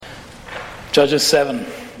Judges 7,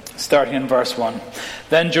 starting in verse 1.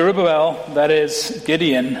 Then Jerubbaal, that is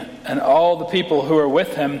Gideon, and all the people who were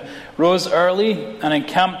with him, rose early and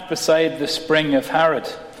encamped beside the spring of Harod.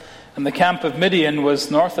 And the camp of Midian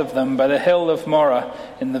was north of them by the hill of Moreh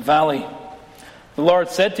in the valley. The Lord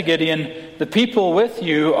said to Gideon, "The people with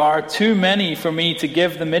you are too many for me to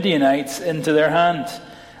give the Midianites into their hand,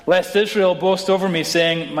 lest Israel boast over me,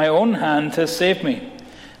 saying, 'My own hand has saved me.'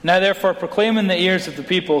 Now therefore proclaim in the ears of the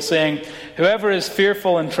people, saying, 'Whoever is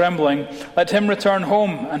fearful and trembling, let him return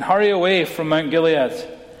home and hurry away from Mount Gilead.'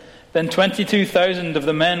 Then 22,000 of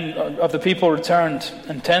the men of the people returned,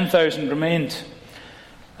 and 10,000 remained.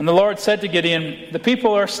 And the Lord said to Gideon, 'The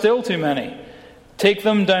people are still too many. Take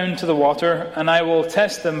them down to the water, and I will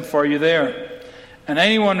test them for you there. And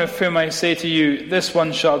anyone of whom I say to you, 'This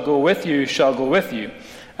one shall go with you,' shall go with you.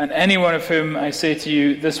 And anyone of whom I say to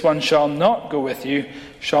you, 'This one shall not go with you,'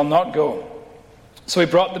 shall not go." So he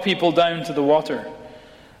brought the people down to the water.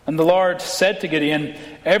 And the Lord said to Gideon,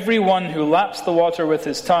 "Every one who laps the water with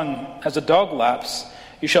his tongue, as a dog laps,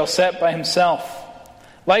 you shall set by himself.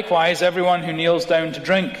 Likewise, everyone who kneels down to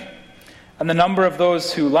drink." And the number of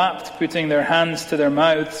those who lapped, putting their hands to their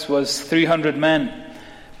mouths, was 300 men.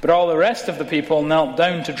 But all the rest of the people knelt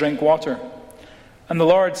down to drink water. And the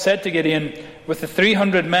Lord said to Gideon, "With the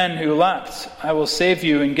 300 men who lapped, I will save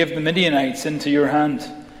you and give the Midianites into your hand.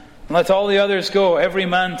 And let all the others go, every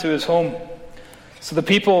man to his home." So the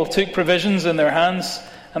people took provisions in their hands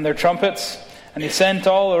and their trumpets, and he sent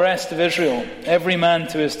all the rest of Israel, every man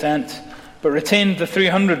to his tent, but retained the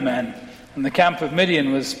 300 men, and the camp of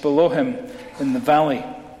Midian was below him in the valley.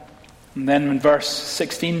 And then in verse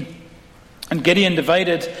 16, "And Gideon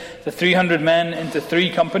divided the 300 men into 3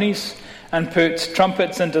 companies, and put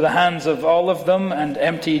trumpets into the hands of all of them, and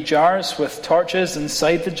empty jars with torches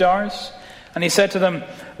inside the jars. And he said to them,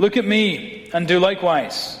 'Look at me, and do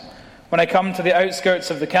likewise. When I come to the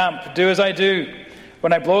outskirts of the camp, do as I do.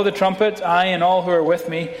 When I blow the trumpet, I and all who are with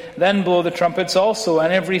me, then blow the trumpets also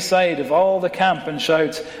on every side of all the camp, and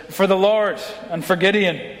shout, "For the Lord, and for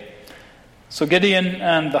Gideon." So Gideon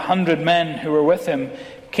and the 100 men who were with him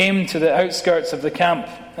came to the outskirts of the camp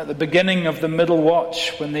at the beginning of the middle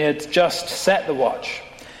watch, when they had just set the watch.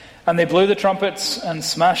 And they blew the trumpets and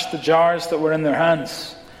smashed the jars that were in their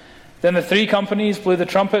hands. Then the 3 companies blew the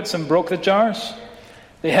trumpets and broke the jars.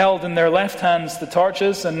 They held in their left hands the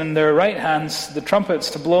torches, and in their right hands the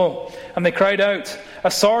trumpets to blow. And they cried out,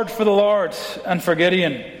 "A sword for the Lord and for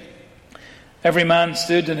Gideon." Every man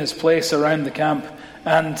stood in his place around the camp,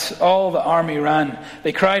 and all the army ran.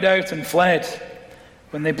 They cried out and fled.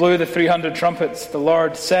 When they blew the 300 trumpets, the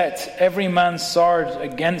Lord set every man's sword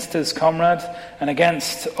against his comrade and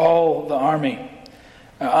against all the army.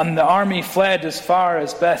 And the army fled as far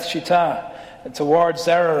as Beth Shittah, towards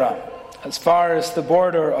Zererah, as far as the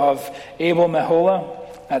border of Abel Meholah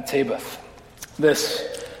at Tabith. This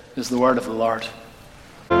is the word of the Lord.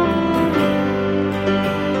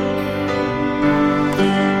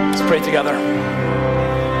 Let's pray together.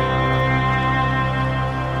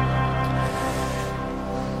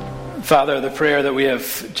 Father, the prayer that we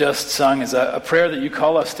have just sung is a prayer that you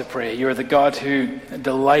call us to pray. You are the God who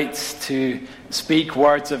delights to speak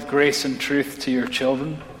words of grace and truth to your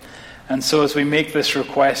children. And so as we make this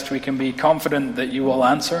request, we can be confident that you will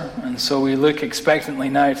answer. And so we look expectantly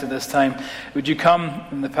now to this time. Would you come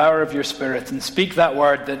in the power of your Spirit and speak that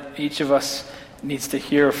word that each of us needs to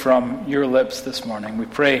hear from your lips this morning? We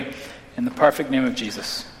pray in the perfect name of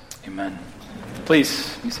Jesus. Amen.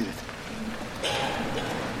 Please be seated.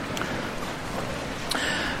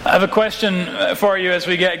 I have a question for you as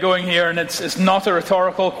we get going here, and it's not a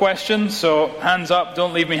rhetorical question, so hands up,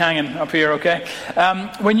 don't leave me hanging up here, okay?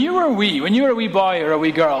 When you were a wee boy or a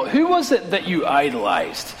wee girl, who was it that you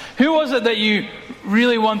idolized? Who was it that you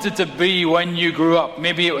really wanted to be when you grew up?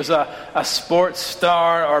 Maybe it was a sports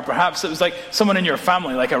star, or perhaps it was like someone in your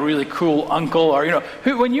family, like a really cool uncle, or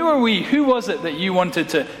when you were wee, who was it that you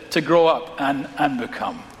wanted to grow up and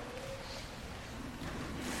become?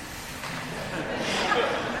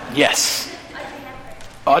 Yes.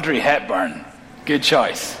 Audrey Hepburn. Good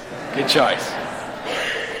choice. Good choice.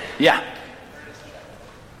 Yeah.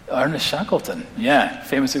 Ernest Shackleton. Yeah.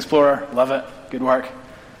 Famous explorer. Love it. Good work.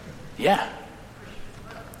 Yeah.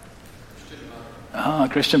 Oh,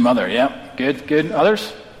 Christian mother. Yeah. Good. Good.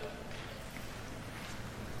 Others?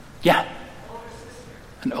 Yeah.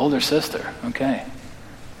 An older sister. Okay.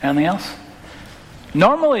 Anything else?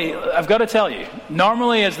 Normally, I've got to tell you,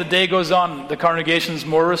 as the day goes on, the congregation's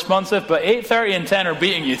more responsive, but 8:30 and 10 are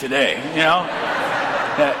beating you today,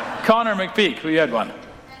 Yeah. Connor McPeak, who you had one?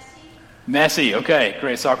 Messi, okay,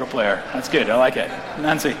 great soccer player. That's good, I like it.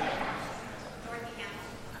 Nancy?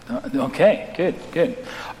 Okay, good.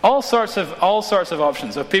 All sorts of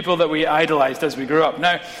options of people that we idolized as we grew up.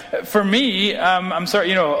 Now, for me, I'm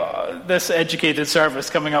sorry, this educated service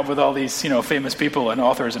coming up with all these, famous people and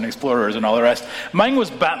authors and explorers and all the rest. Mine was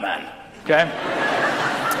Batman. Okay.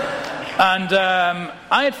 And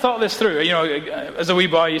I had thought this through. As a wee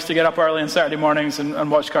boy, I used to get up early on Saturday mornings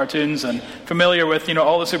and watch cartoons, and familiar with,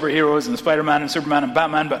 all the superheroes and Spider-Man and Superman and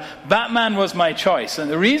Batman. But Batman was my choice.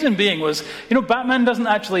 And the reason being was, Batman doesn't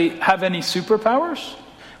actually have any superpowers,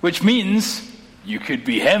 which means you could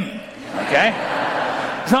be him. Okay?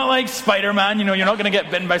 It's not like Spider-Man, you're not going to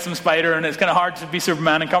get bitten by some spider and it's kind of hard to be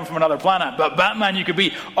Superman and come from another planet. But Batman you could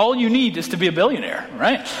be. All you need is to be a billionaire,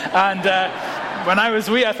 right? And when I was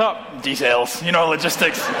wee, I thought, details,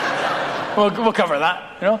 logistics. We'll cover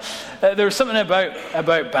that, There was something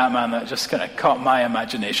about Batman that just kind of caught my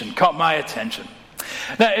imagination, caught my attention.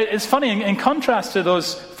 Now, it's funny, in contrast to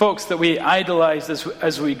those folks that we idolized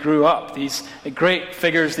as we grew up, these great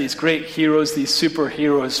figures, these great heroes, these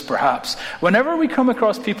superheroes perhaps, whenever we come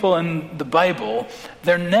across people in the Bible,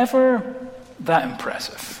 they're never that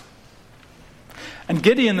impressive. And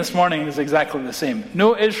Gideon this morning is exactly the same.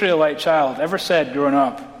 No Israelite child ever said growing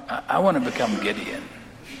up, I want to become Gideon.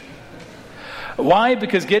 Why?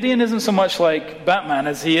 Because Gideon isn't so much like Batman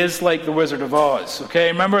as he is like the Wizard of Oz. Okay,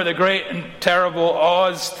 remember the great and terrible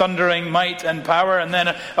Oz, thundering might and power, and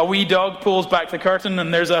then a wee dog pulls back the curtain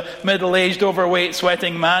and there's a middle-aged, overweight,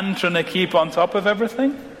 sweating man trying to keep on top of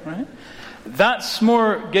everything, right? That's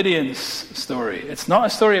more Gideon's story. It's not a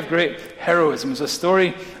story of great heroism, it's a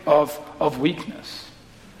story of weakness.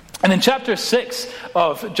 And in chapter 6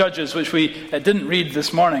 of Judges, which we didn't read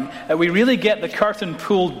this morning, we really get the curtain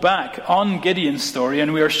pulled back on Gideon's story,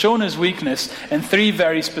 and we are shown his weakness in three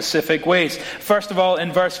very specific ways. First of all,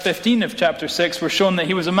 in verse 15 of chapter 6, we're shown that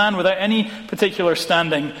he was a man without any particular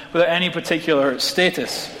standing, without any particular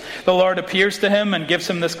status. The Lord appears to him and gives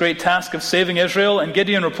him this great task of saving Israel, and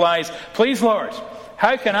Gideon replies, "Please, Lord,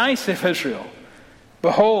 how can I save Israel?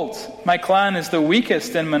 Behold, my clan is the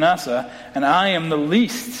weakest in Manasseh, and I am the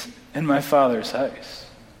least in my father's house."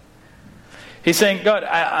 He's saying, God,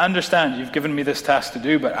 I understand you've given me this task to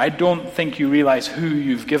do, but I don't think you realize who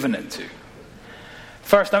you've given it to.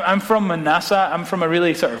 First, I'm from Manasseh. I'm from a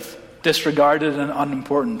really sort of disregarded and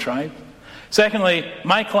unimportant tribe. Secondly,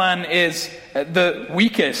 my clan is the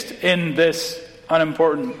weakest in this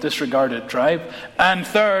unimportant, disregarded tribe. And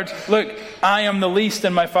third, look, I am the least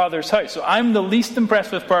in my father's house. So I'm the least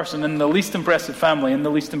impressive person in the least impressive family in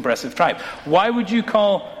the least impressive tribe. Why would you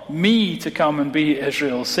call me to come and be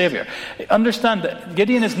Israel's savior? Understand that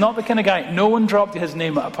Gideon is not the kind of guy, no one dropped his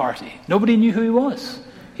name at a party. Nobody knew who he was.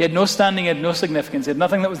 He had no standing, he had no significance, he had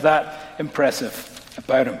nothing that was that impressive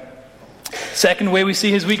about him. Second way we see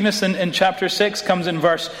his weakness in chapter 6 comes in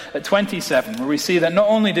verse 27, where we see that not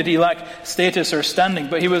only did he lack status or standing,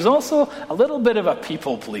 but he was also a little bit of a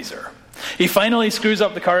people pleaser. He finally screws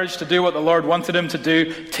up the courage to do what the Lord wanted him to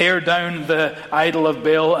do, tear down the idol of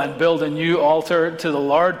Baal and build a new altar to the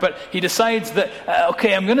Lord. But he decides that,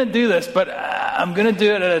 okay, I'm going to do this, but I'm going to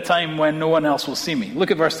do it at a time when no one else will see me.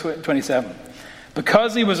 Look at verse 27.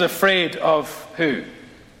 Because he was afraid of who?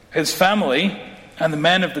 His family and the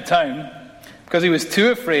men of the town. Because he was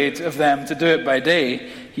too afraid of them to do it by day,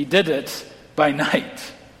 he did it by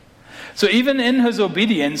night. So even in his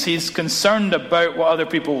obedience, he's concerned about what other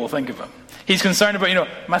people will think of him. He's concerned about,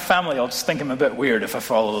 my family will just think I'm a bit weird if I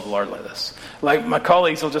follow the Lord like this. Like my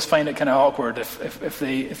colleagues will just find it kind of awkward if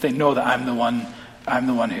they know that I'm the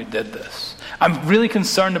one who did this. I'm really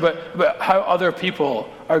concerned about how other people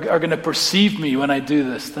are going to perceive me when I do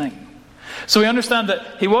this thing. So we understand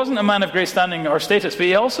that he wasn't a man of great standing or status, but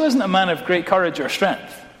he also isn't a man of great courage or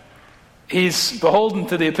strength. He's beholden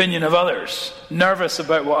to the opinion of others, nervous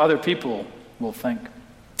about what other people will think.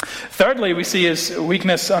 Thirdly, we see his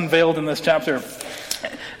weakness unveiled in this chapter,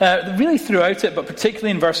 really throughout it, but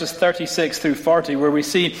particularly in verses 36 through 40, where we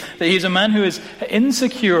see that he's a man who is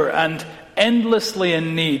insecure and endlessly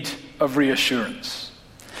in need of reassurance.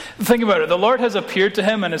 Think about it. The Lord has appeared to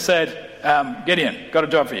him and has said, Gideon, got a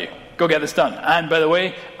job for you. Go get this done. And by the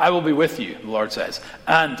way, I will be with you, the Lord says.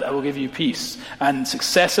 And I will give you peace. And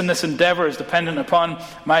success in this endeavor is dependent upon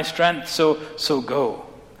my strength, so go.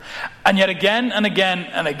 And yet again and again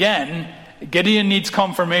and again, Gideon needs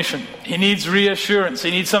confirmation. He needs reassurance. He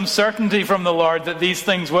needs some certainty from the Lord that these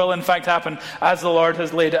things will in fact happen as the Lord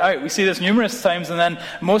has laid it out. We see this numerous times, and then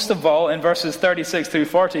most of all in verses 36 through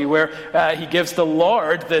 40, where he gives the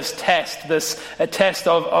Lord this test, a test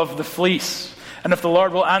of the fleece. And if the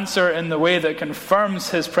Lord will answer in the way that confirms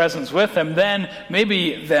his presence with him, then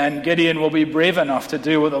Gideon will be brave enough to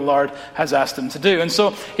do what the Lord has asked him to do. And so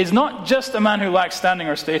he's not just a man who lacks standing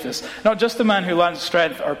or status, not just a man who lacks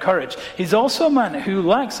strength or courage. He's also a man who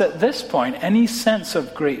lacks at this point any sense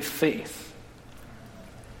of great faith.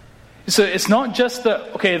 So it's not just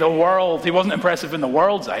that, the world, he wasn't impressive in the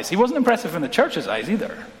world's eyes. He wasn't impressive in the church's eyes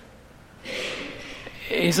either.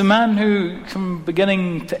 He's a man who, from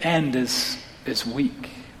beginning to end, is weak.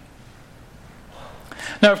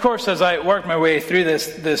 Now, of course, as I worked my way through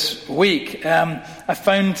this week, I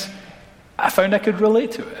found I could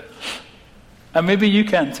relate to it. And maybe you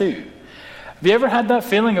can too. Have you ever had that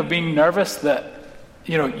feeling of being nervous that,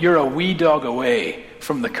 you're a wee dog away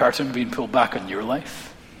from the curtain being pulled back on your life?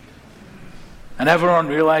 And everyone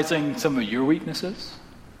realizing some of your weaknesses?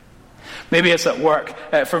 Maybe it's at work.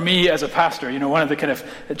 For me as a pastor, one of the kind of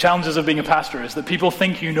challenges of being a pastor is that people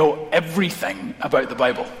think you know everything about the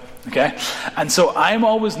Bible. Okay? And so I'm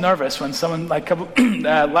always nervous when someone,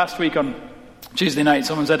 last week on Tuesday night,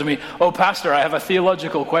 someone said to me, "Oh, Pastor, I have a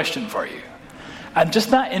theological question for you." And just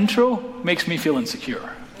that intro makes me feel insecure.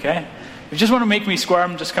 Okay? If you just want to make me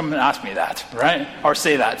squirm, just come and ask me that, right? Or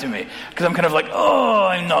say that to me. Because I'm kind of like,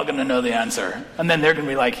 I'm not going to know the answer. And then they're going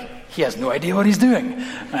to be like, he has no idea what he's doing.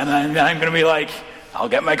 And I'm going to be like, I'll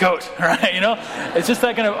get my coat, right? It's just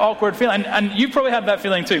that kind of awkward feeling. And you probably had that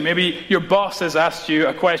feeling too. Maybe your boss has asked you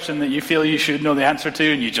a question that you feel you should know the answer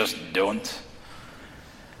to, and you just don't.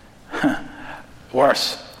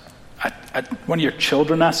 Worse, when your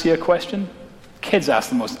children ask you a question, kids ask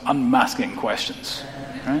the most unmasking questions,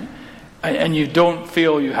 right? And you don't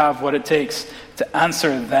feel you have what it takes to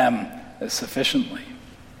answer them sufficiently.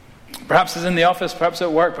 Perhaps it's in the office, perhaps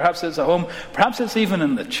at work, perhaps it's at home, perhaps it's even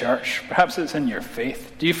in the church, perhaps it's in your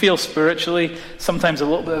faith. Do you feel spiritually sometimes a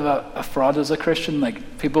little bit of a fraud as a Christian?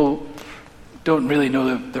 Like people don't really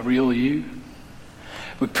know the real you?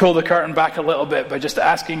 We pull the curtain back a little bit by just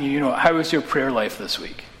asking you, how was your prayer life this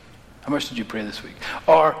week? How much did you pray this week?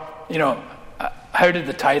 Or, how did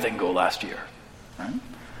the tithing go last year? Right?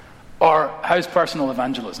 Or how's personal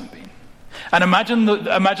evangelism been? And imagine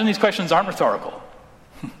these questions aren't rhetorical.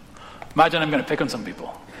 Imagine I'm going to pick on some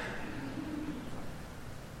people.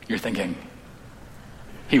 You're thinking,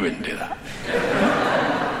 he wouldn't do that.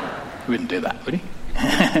 He wouldn't do that, would he?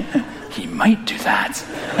 He might do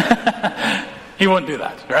that. He won't do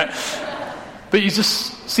that, right? But you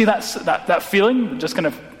just see that feeling just kind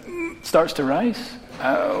of starts to rise.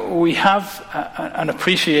 We have an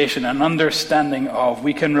appreciation, an understanding of,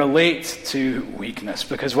 we can relate to weakness.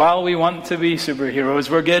 Because while we want to be superheroes,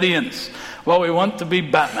 we're Gideons. While we want to be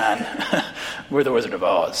Batman, we're the Wizard of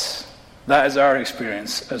Oz. That is our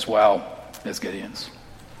experience as well as Gideon's.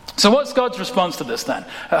 So what's God's response to this then?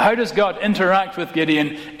 How does God interact with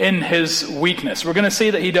Gideon in his weakness? We're going to see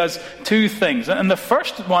that he does two things. And the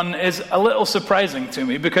first one is a little surprising to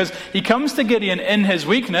me, because he comes to Gideon in his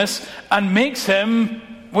weakness and makes him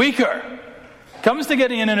weaker. Comes to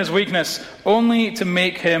Gideon in his weakness only to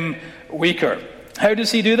make him weaker. How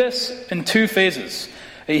does he do this? In two phases.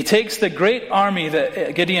 He takes the great army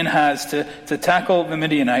that Gideon has to tackle the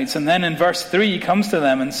Midianites, and then in verse 3 he comes to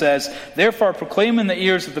them and says, "Therefore proclaim in the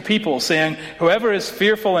ears of the people, saying, whoever is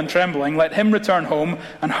fearful and trembling, let him return home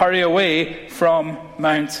and hurry away from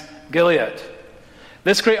Mount Gilead."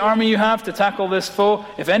 This great army you have to tackle this foe,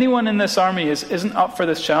 if anyone in this army isn't up for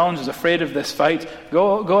this challenge, is afraid of this fight,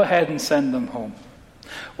 go ahead and send them home.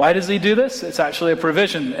 Why does he do this? It's actually a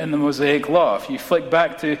provision in the Mosaic Law. If you flick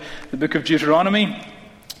back to the book of Deuteronomy,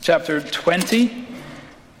 chapter 20,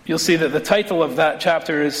 you'll see that the title of that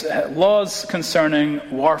chapter is Laws Concerning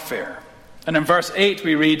Warfare. And in verse 8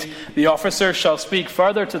 we read, "The officer shall speak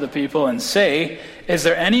further to the people and say, is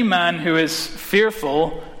there any man who is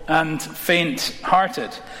fearful and faint-hearted?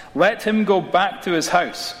 Let him go back to his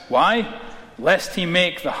house. Why? Lest he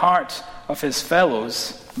make the heart of his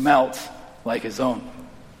fellows melt like his own."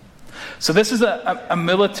 So this is a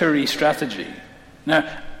military strategy. Now,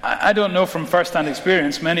 I don't know from first-hand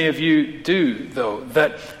experience, many of you do, though,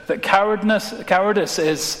 that cowardice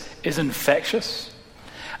is infectious.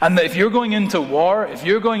 And that if you're going into war, if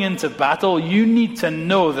you're going into battle, you need to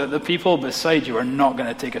know that the people beside you are not going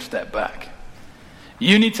to take a step back.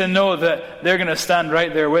 You need to know that they're going to stand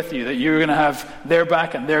right there with you, that you're going to have their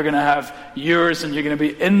back and they're going to have yours, and you're going to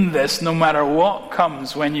be in this no matter what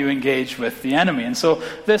comes when you engage with the enemy. And so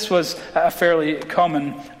this was a fairly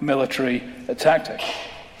common military tactic.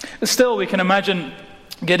 Still, we can imagine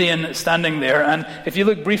Gideon standing there, and if you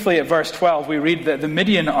look briefly at verse 12, we read that the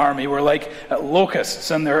Midian army were like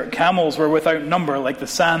locusts, and their camels were without number, like the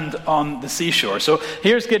sand on the seashore. So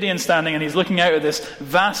here's Gideon standing, and he's looking out at this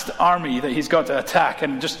vast army that he's got to attack,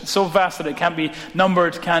 and just so vast that it can't be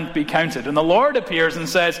numbered, can't be counted. And the Lord appears and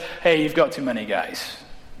says, hey, you've got too many guys.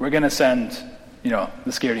 We're going to send, the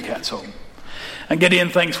scaredy cats home. And Gideon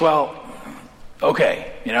thinks, well,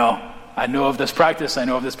 okay, I know of this practice, I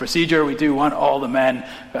know of this procedure. We do want all the men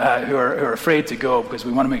who are afraid to go, because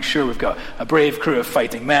we want to make sure we've got a brave crew of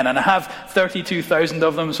fighting men. And I have 32,000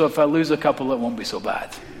 of them, so if I lose a couple, it won't be so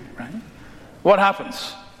bad. Right? What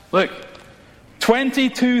happens? Look,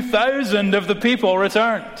 22,000 of the people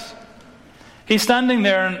returned. He's standing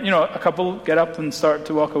there, and a couple get up and start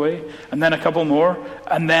to walk away, and then a couple more,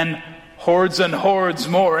 and then hordes and hordes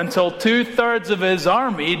more, until 2/3 of his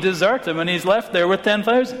army desert him, and he's left there with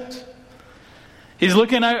 10,000. He's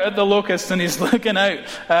looking out at the locusts, and he's looking out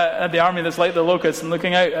at the army that's like the locusts, and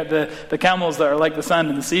looking out at the camels that are like the sand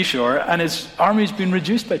in the seashore, and his army's been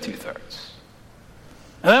reduced by 2/3.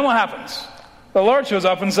 And then what happens? The Lord shows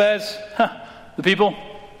up and says, the people,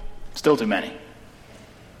 still too many.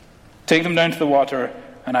 Take them down to the water,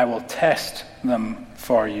 and I will test them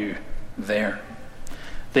for you there.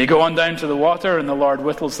 They go on down to the water, and the Lord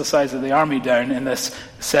whittles the size of the army down in this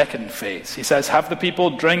second phase. He says, have the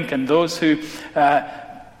people drink, and those who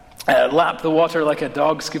lap the water like a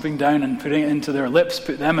dog scooping down and putting it into their lips,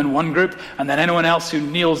 put them in one group, and then anyone else who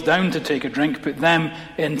kneels down to take a drink, put them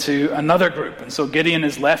into another group. And so Gideon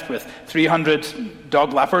is left with 300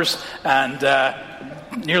 dog lappers and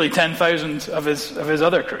nearly 10,000 of his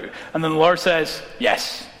other crew. And then the Lord says,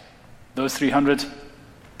 yes, those 300,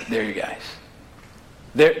 they're you guys.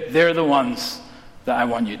 They're the ones that I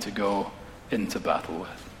want you to go into battle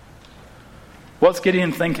with. What's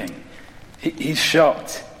Gideon thinking? He's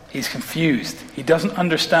shocked. He's confused. He doesn't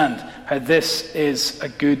understand how this is a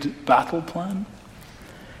good battle plan.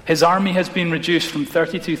 His army has been reduced from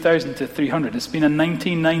 32,000 to 300. It's been a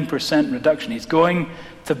 99% reduction. He's going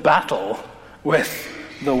to battle with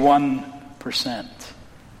the 1%.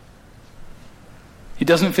 He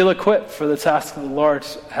doesn't feel equipped for the task that the Lord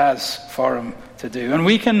has for him to do. And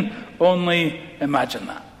we can only imagine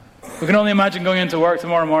that. We can only imagine going into work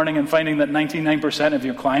tomorrow morning and finding that 99% of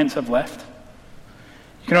your clients have left.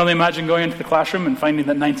 You can only imagine going into the classroom and finding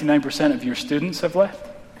that 99% of your students have left.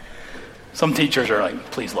 Some teachers are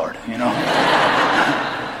like, please, Lord,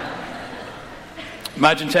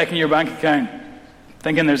 Imagine checking your bank account,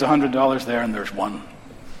 thinking there's $100 there and there's one.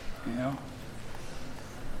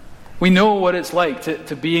 We know what it's like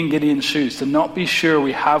to be in Gideon's shoes, to not be sure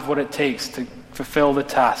we have what it takes to fulfill the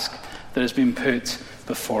task that has been put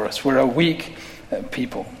before us. We're a weak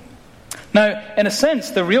people. Now, in a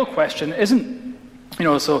sense, the real question isn't,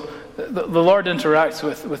 so the Lord interacts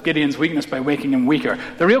with Gideon's weakness by making him weaker.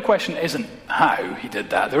 The real question isn't how he did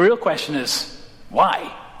that. The real question is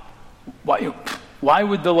why? Why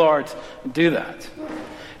would the Lord do that?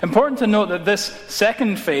 Important to note that this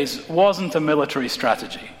second phase wasn't a military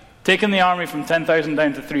strategy. Taking the army from 10,000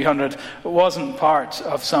 down to 300 wasn't part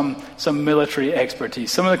of some military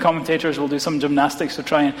expertise. Some of the commentators will do some gymnastics to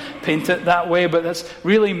try and paint it that way, but that's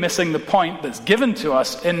really missing the point that's given to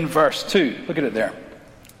us in verse 2. Look at it there.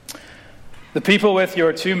 The people with you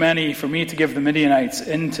are too many for me to give the Midianites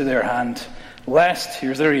into their hand, lest,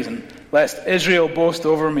 here's the reason, lest Israel boast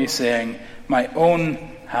over me, saying, my own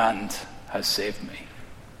hand has saved me.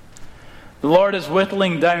 The Lord is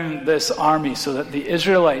whittling down this army so that the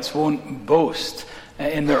Israelites won't boast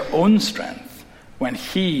in their own strength when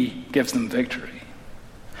he gives them victory.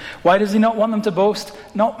 Why does he not want them to boast?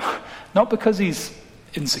 Not because he's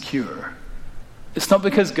insecure. It's not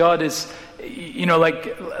because God is,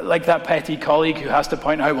 like that petty colleague who has to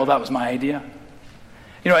point out, well, that was my idea.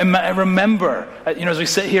 Remember, as we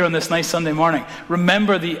sit here on this nice Sunday morning,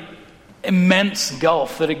 remember the immense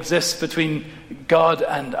gulf that exists between God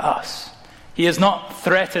and us. He is not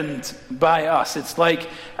threatened by us. It's like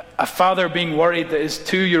a father being worried that his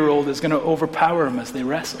 2-year-old is going to overpower him as they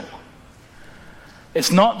wrestle.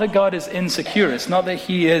 It's not that God is insecure. It's not that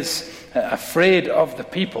he is afraid of the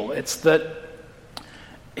people. It's that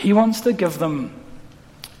he wants to give them,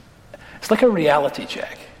 it's like a reality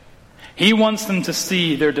check. He wants them to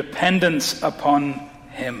see their dependence upon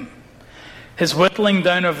him. His whittling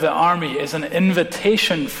down of the army is an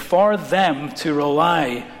invitation for them to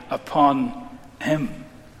rely upon him.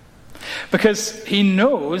 Because he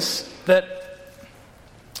knows that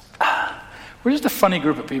we're just a funny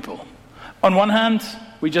group of people. On one hand,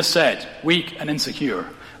 we just said, weak and insecure.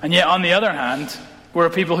 And yet on the other hand, we're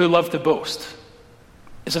a people who love to boast.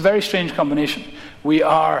 It's a very strange combination. We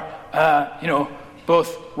are,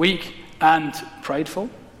 both weak and prideful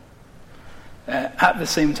at the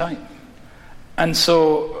same time. And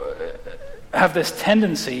so have this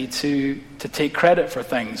tendency to take credit for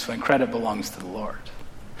things when credit belongs to the Lord.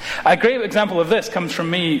 A great example of this comes from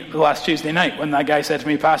me last Tuesday night when that guy said to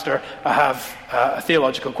me, Pastor, I have a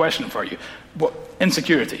theological question for you.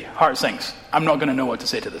 Insecurity, heart sinks. I'm not going to know what to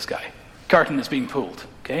say to this guy. Curtain is being pulled.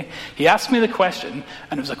 Okay? He asked me the question,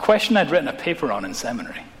 and it was a question I'd written a paper on in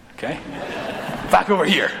seminary. Okay? Back over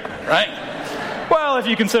here, right? Well, if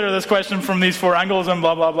you consider this question from these 4 angles and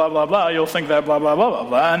blah, blah, blah, blah, blah, you'll think that blah, blah, blah, blah,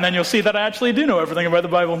 blah, and then you'll see that I actually do know everything about the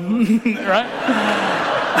Bible. Right?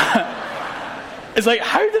 It's like,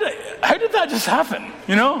 how did that just happen?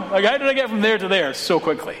 You know? Like, how did I get from there to there so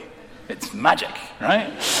quickly? It's magic,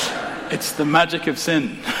 right? It's the magic of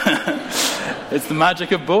sin. It's the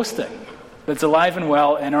magic of boasting that's alive and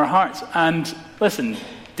well in our hearts. And listen,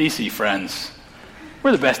 DC friends,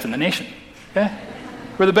 we're the best in the nation. Okay?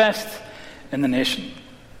 We're the best in the nation.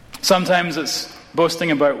 Sometimes it's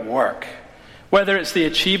boasting about work. Whether it's the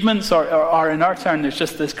achievements or in our turn, there's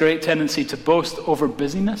just this great tendency to boast over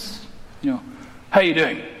busyness. You know, how are you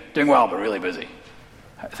doing? Doing well, but really busy.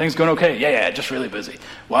 Things going okay? Yeah, just really busy.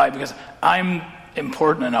 Why? Because I'm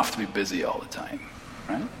important enough to be busy all the time.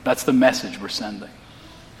 Right? That's the message we're sending.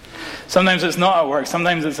 Sometimes it's not at work.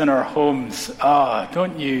 Sometimes it's in our homes.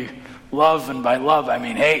 Don't you love, and by love I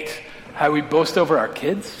mean hate, how we boast over our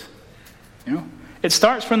kids? You know, it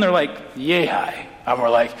starts when they're like yay high, and we're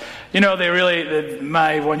like, my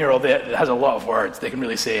 1-year-old has a lot of words. They can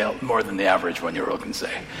really say more than the average 1-year-old can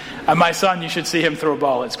say. And my son, you should see him throw a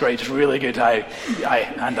ball. It's great, just really good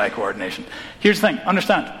hand-eye coordination. Here's the thing,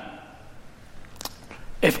 understand.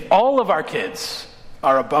 If all of our kids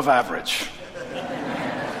are above average,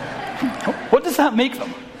 what does that make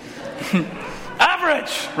them?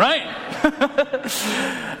 Average, right?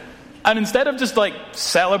 And instead of just like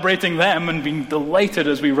celebrating them and being delighted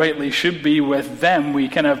as we rightly should be with them, we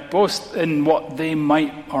kind of boast in what they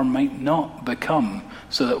might or might not become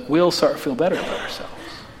so that we'll sort of feel better about ourselves.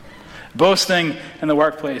 Boasting in the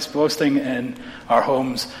workplace, boasting in our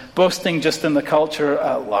homes, boasting just in the culture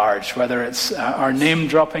at large, whether it's our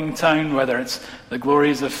name-dropping town, whether it's the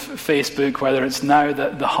glories of Facebook, whether it's now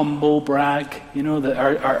the humble brag. You know, that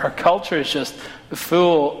our culture is just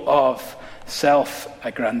full of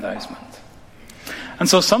self-aggrandizement. And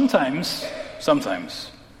so sometimes,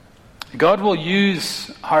 God will use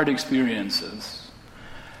hard experiences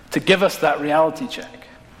to give us that reality check,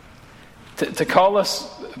 to call us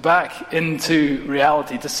back into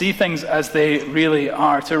reality, to see things as they really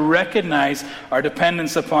are, to recognize our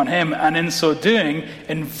dependence upon Him, and in so doing,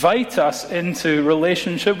 invite us into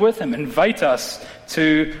relationship with Him, invite us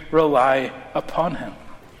to rely upon Him.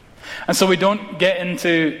 And so we don't get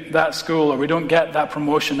into that school or we don't get that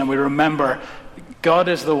promotion and we remember God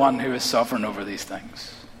is the one who is sovereign over these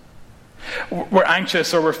things. We're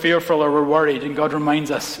anxious or we're fearful or we're worried, and God reminds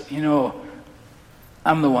us,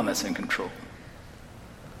 I'm the one that's in control.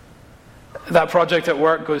 That project at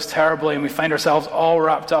work goes terribly and we find ourselves all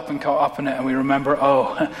wrapped up and caught up in it, and we remember,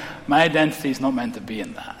 my identity is not meant to be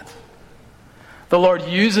in that. The Lord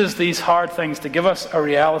uses these hard things to give us a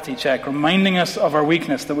reality check, reminding us of our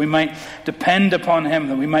weakness, that we might depend upon Him,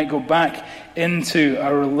 that we might go back into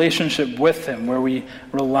a relationship with Him where we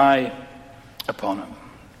rely upon Him.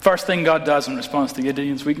 First thing God does in response to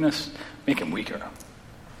Gideon's weakness, make him weaker.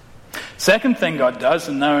 Second thing God does,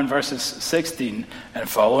 and now in verses 16 and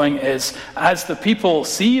following, is as the people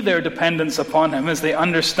see their dependence upon Him, as they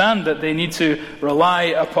understand that they need to rely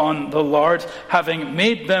upon the Lord, having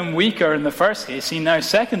made them weaker in the first case, He now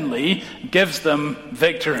secondly gives them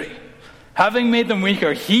victory. Having made them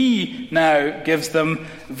weaker, He now gives them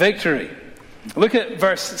victory. Look at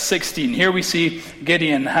verse 16. Here we see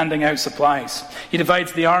Gideon handing out supplies. He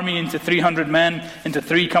divides the army into 300 men into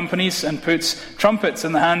 3 companies and puts trumpets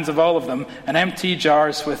in the hands of all of them and empty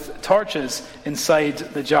jars with torches inside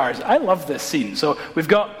the jars. I love this scene. So we've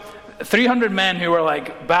got 300 men who are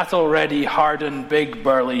like battle-ready, hardened, big,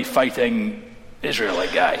 burly, fighting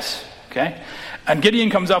Israelite guys. Okay? And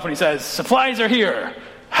Gideon comes up and he says, supplies are here.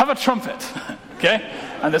 Have a trumpet. Okay?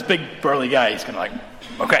 And this big, burly guy, he's kind of like,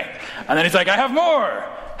 okay. And then he's like, I have more.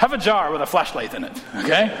 Have a jar with a flashlight in it.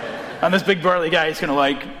 Okay? And this big burly guy is kind of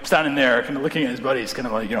like standing there, kind of looking at his buddies, kind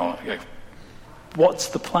of like, what's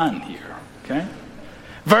the plan here? Okay?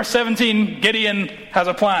 Verse 17, Gideon has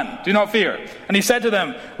a plan. Do not fear. And he said to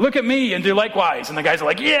them, look at me and do likewise. And the guys are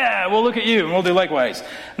like, yeah, we'll look at you and we'll do likewise.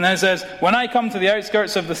 And then it says, when I come to the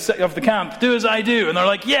outskirts of the camp, do as I do. And they're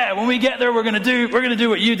like, yeah, when we get there, we're going to do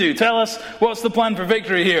what you do. Tell us what's the plan for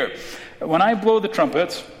victory here. When I blow the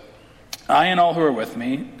trumpet, I and all who are with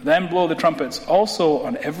me, then blow the trumpets also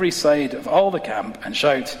on every side of all the camp, and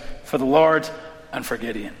shout for the Lord and for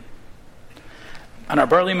Gideon. And our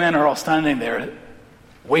burly men are all standing there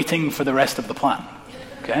waiting for the rest of the plan.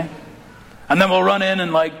 Okay? And then we'll run in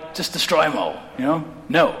and just destroy them all.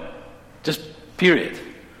 No. Just period.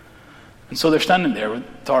 And so they're standing there with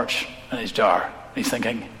a torch and his jar. And he's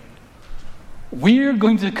thinking, we're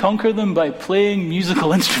going to conquer them by playing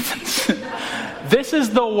musical instruments. This is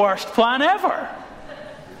the worst plan ever.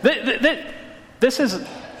 This is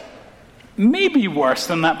maybe worse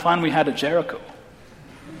than that plan we had at Jericho.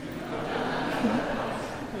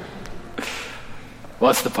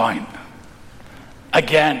 What's the point?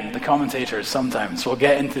 Again, the commentators sometimes will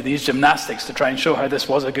get into these gymnastics to try and show how this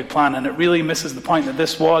was a good plan, and it really misses the point that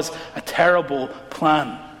this was a terrible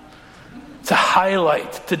plan. To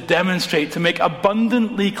highlight, to demonstrate, to make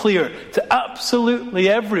abundantly clear to absolutely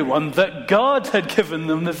everyone that God had given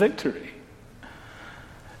them the victory.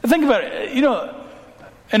 Think about it.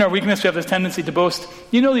 In our weakness we have this tendency to boast.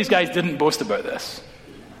 These guys didn't boast about this.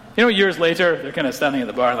 Years later, they're kind of standing at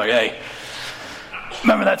the bar and like, hey,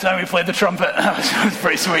 remember that time we played the trumpet? That was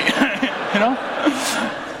pretty sweet.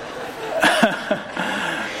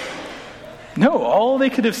 No, all they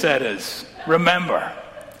could have said is, remember.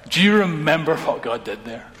 Do you remember what God did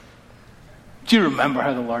there? Do you remember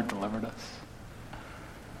how the Lord delivered us?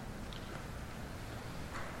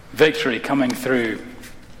 Victory coming through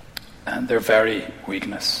their very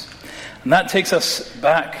weakness. And that takes us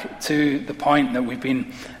back to the point that we've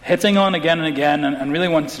been hitting on again and again, and really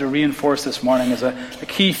wanted to reinforce this morning as a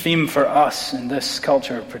key theme for us in this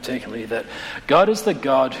culture particularly, that God is the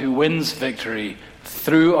God who wins victory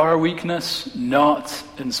through our weakness, not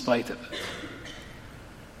in spite of it.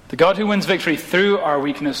 The God who wins victory through our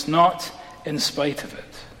weakness, not in spite of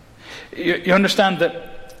it. You understand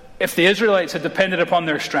that if the Israelites had depended upon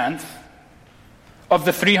their strength, of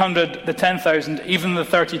the 300, the 10,000, even the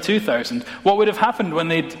 32,000, what would have happened when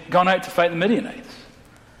they'd gone out to fight the Midianites?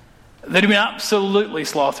 They'd have been absolutely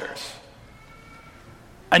slaughtered.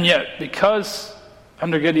 And yet, because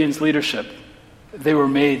under Gideon's leadership, they were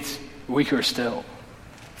made weaker still.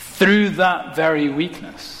 Through that very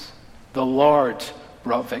weakness, the Lord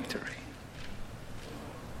brought victory.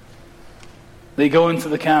 They go into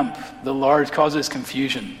the camp. The Lord causes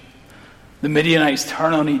confusion. The Midianites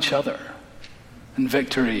turn on each other. And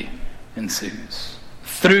victory ensues.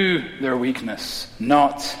 Through their weakness,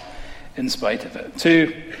 not in spite of it.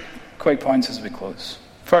 2 quick points as we close.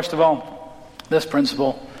 First of all, this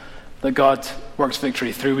principle that God works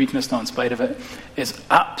victory through weakness, not in spite of it, is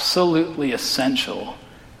absolutely essential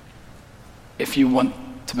if you want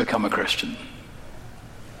to become a Christian.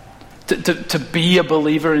 To be a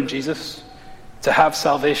believer in Jesus, to have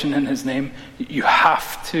salvation in his name, you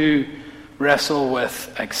have to wrestle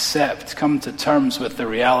with, accept, come to terms with the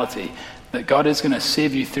reality that God is going to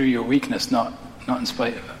save you through your weakness, not in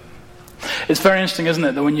spite of it. It's very interesting, isn't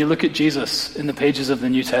it, that when you look at Jesus in the pages of the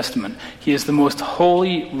New Testament, he is the most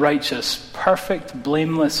holy, righteous, perfect,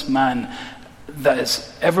 blameless man that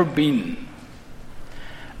has ever been.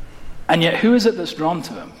 And yet, who is it that's drawn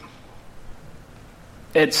to him?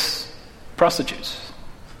 It's prostitutes,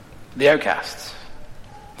 the outcasts,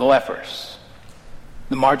 the lepers,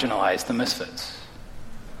 the marginalized, the misfits.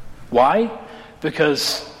 Why?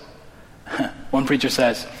 Because, one preacher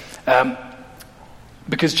says,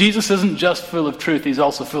 because Jesus isn't just full of truth, he's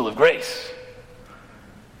also full of grace.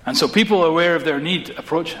 And so people aware of their need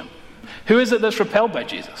approach him. Who is it that's repelled by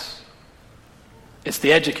Jesus? It's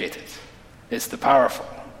the educated. It's the powerful.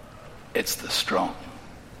 It's the strong.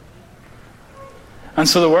 And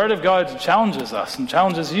so the Word of God challenges us and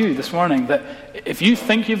challenges you this morning that if you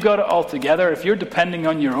think you've got it all together, if you're depending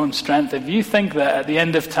on your own strength, if you think that at the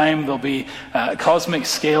end of time there'll be cosmic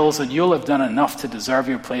scales and you'll have done enough to deserve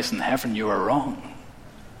your place in heaven, you are wrong.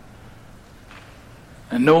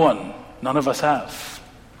 And none of us have.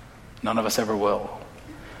 None of us ever will.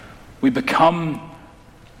 We become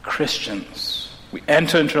Christians. We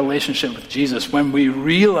enter into a relationship with Jesus when we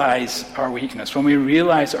realize our weakness, when we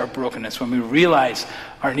realize our brokenness, when we realize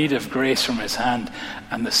our need of grace from his hand.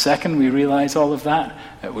 And the second we realize all of that,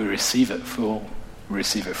 we receive it full, we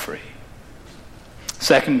receive it free.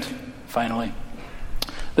 Second, finally,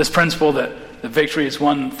 this principle that the victory is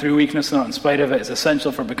won through weakness, not in spite of it, is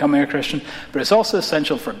essential for becoming a Christian, but it's also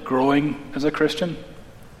essential for growing as a Christian.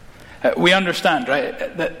 We understand,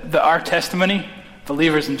 right, that our testimony,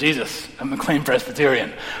 believers in Jesus at McLean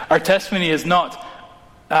Presbyterian, our testimony is not,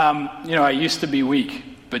 I used to be weak,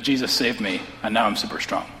 but Jesus saved me, and now I'm super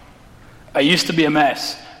strong. I used to be a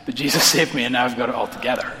mess, but Jesus saved me, and now I've got it all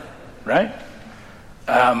together. Right?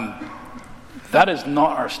 That is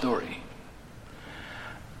not our story.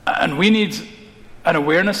 And we need an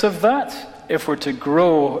awareness of that if we're to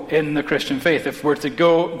grow in the Christian faith, if we're to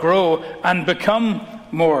grow and become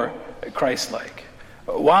more Christ-like.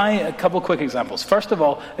 Why? A couple quick examples. First of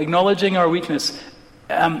all, acknowledging our weakness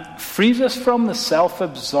frees us from the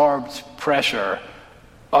self-absorbed pressure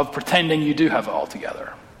of pretending you do have it all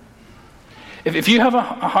together. If you have a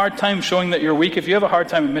hard time showing that you're weak, if you have a hard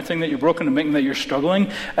time admitting that you're broken, admitting that you're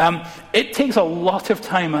struggling, it takes a lot of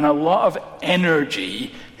time and a lot of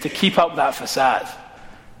energy to keep up that facade,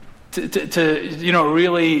 to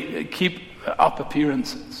really keep up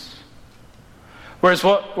appearances. Whereas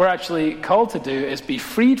what we're actually called to do is be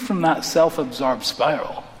freed from that self-absorbed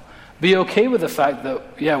spiral. Be okay with the fact that,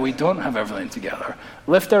 yeah, we don't have everything together.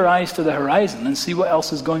 Lift our eyes to the horizon and see what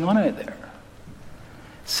else is going on out there.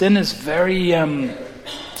 Sin is very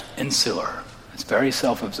insular. It's very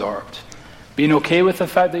self-absorbed. Being okay with the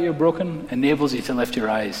fact that you're broken enables you to lift your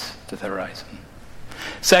eyes to the horizon.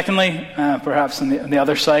 Secondly, perhaps on the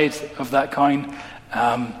other side of that coin,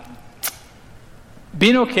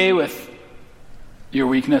 being okay with your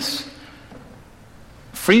weakness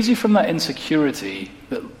frees you from that insecurity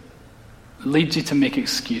that leads you to make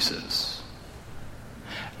excuses.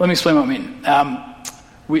 Let me explain what I mean.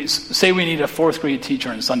 We say we need a 4th grade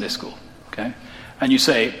teacher in Sunday school, okay? And you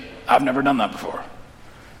say, I've never done that before.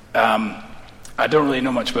 I don't really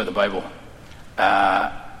know much about the Bible.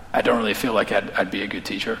 I don't really feel like I'd be a good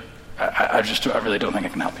teacher. I really don't think I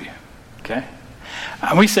can help you, okay?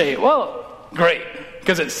 And we say, well, great,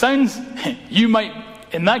 because it sounds,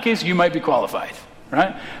 in that case, you might be qualified,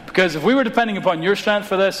 right? Because if we were depending upon your strength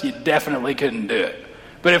for this, you definitely couldn't do it.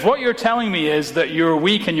 But if what you're telling me is that you're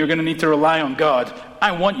weak and you're going to need to rely on God,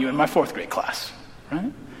 I want you in my 4th grade class,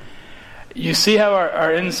 right? You see how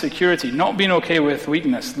our insecurity, not being okay with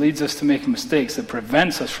weakness, leads us to make mistakes that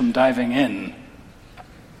prevents us from diving in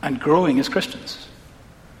and growing as Christians.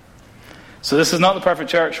 So this is not the perfect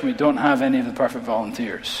church, and we don't have any of the perfect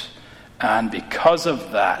volunteers. And because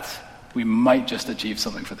of that, we might just achieve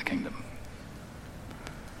something for the kingdom.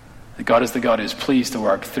 That God is the God who is pleased to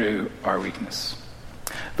work through our weakness.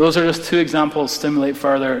 Those are just 2 examples. Stimulate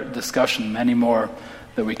further discussion, many more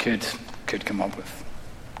that we could come up with.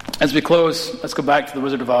 As we close, let's go back to the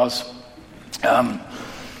Wizard of Oz. One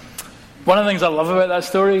of the things I love about that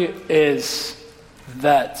story is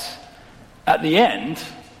that at the end,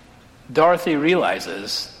 Dorothy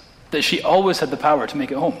realizes that she always had the power to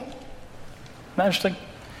make it home. Isn't that interesting?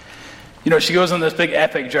 She goes on this big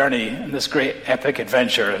epic journey and this great epic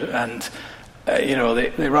adventure, and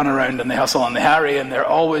they run around and they hustle and they harry and they're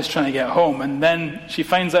always trying to get home. And then she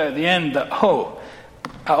finds out at the end that,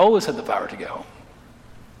 I always had the power to get home.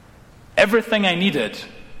 Everything I needed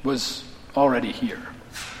was already here.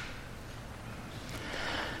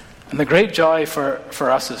 And the great joy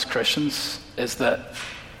for us as Christians is that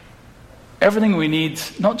everything we need,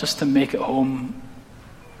 not just to make it home,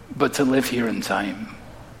 but to live here in time,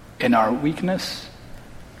 in our weakness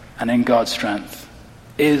and in God's strength,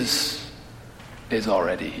 is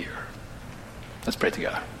already here. Let's pray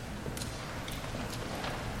together.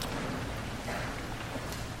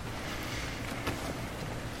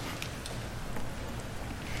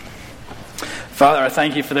 Father, I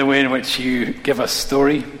thank you for the way in which you give us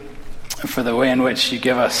story, for the way in which you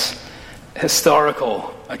give us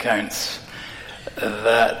historical accounts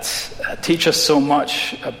that teach us so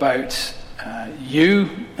much about you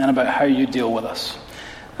and about how you deal with us.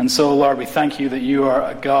 And so, Lord, we thank you that you are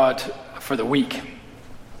a God for the weak,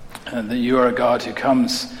 and that you are a God who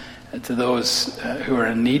comes to those who are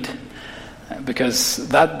in need, because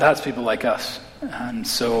that's people like us. And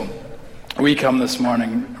so we come this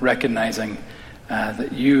morning recognizing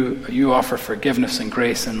that you offer forgiveness and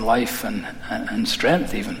grace and life and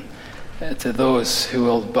strength even to those who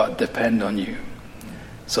will but depend on you.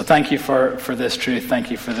 So thank you for this truth.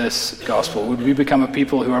 Thank you for this gospel. Would we become a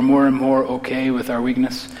people who are more and more okay with our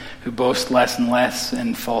weakness, who boast less and less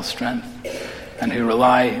in false strength, and who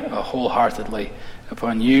rely wholeheartedly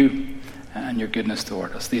upon you and your goodness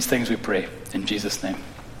toward us. These things we pray in Jesus' name.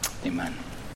 Amen.